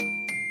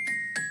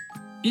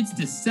It's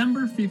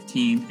December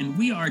 15th, and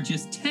we are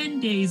just 10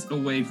 days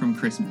away from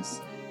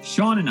Christmas.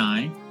 Sean and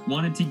I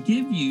wanted to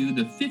give you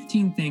the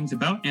 15 things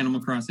about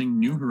Animal Crossing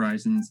New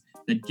Horizons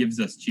that gives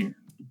us cheer.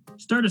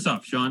 Start us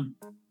off, Sean.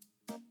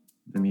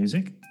 The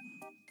music.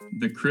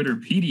 The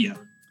Critterpedia.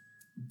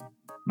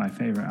 My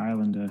favorite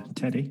islander,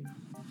 Teddy.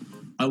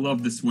 I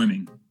love the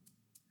swimming.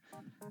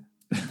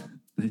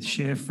 The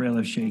sheer thrill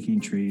of shaking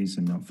trees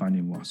and not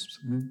finding wasps.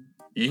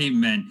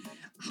 Amen.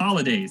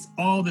 Holidays,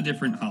 all the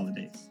different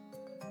holidays.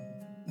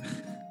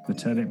 The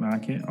turnip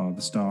market or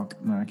the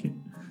stalk market.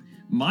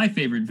 My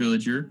favorite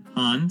villager,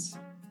 Hans.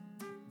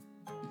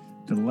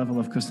 The level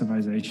of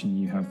customization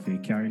you have for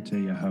your character,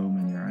 your home,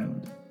 and your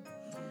island.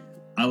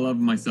 I love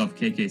myself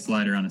KK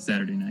Slider on a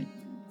Saturday night.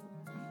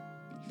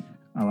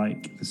 I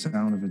like the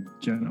sound of a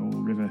gentle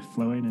river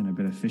flowing and a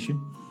bit of fishing.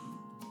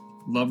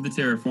 Love the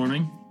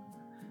terraforming.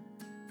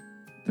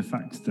 The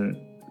fact that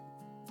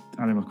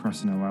Animal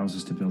Crossing allows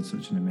us to build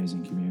such an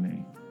amazing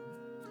community.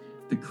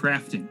 The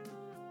crafting.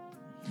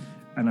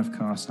 And of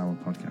course, our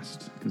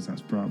podcast, because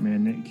that's brought me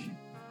and Nick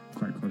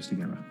quite close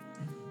together.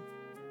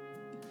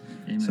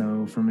 Amen.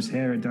 So from us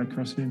here at Dad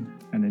Crossing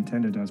and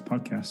Nintendo Dad's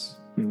Podcasts,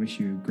 we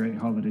wish you a great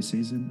holiday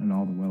season and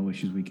all the well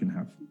wishes we can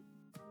have.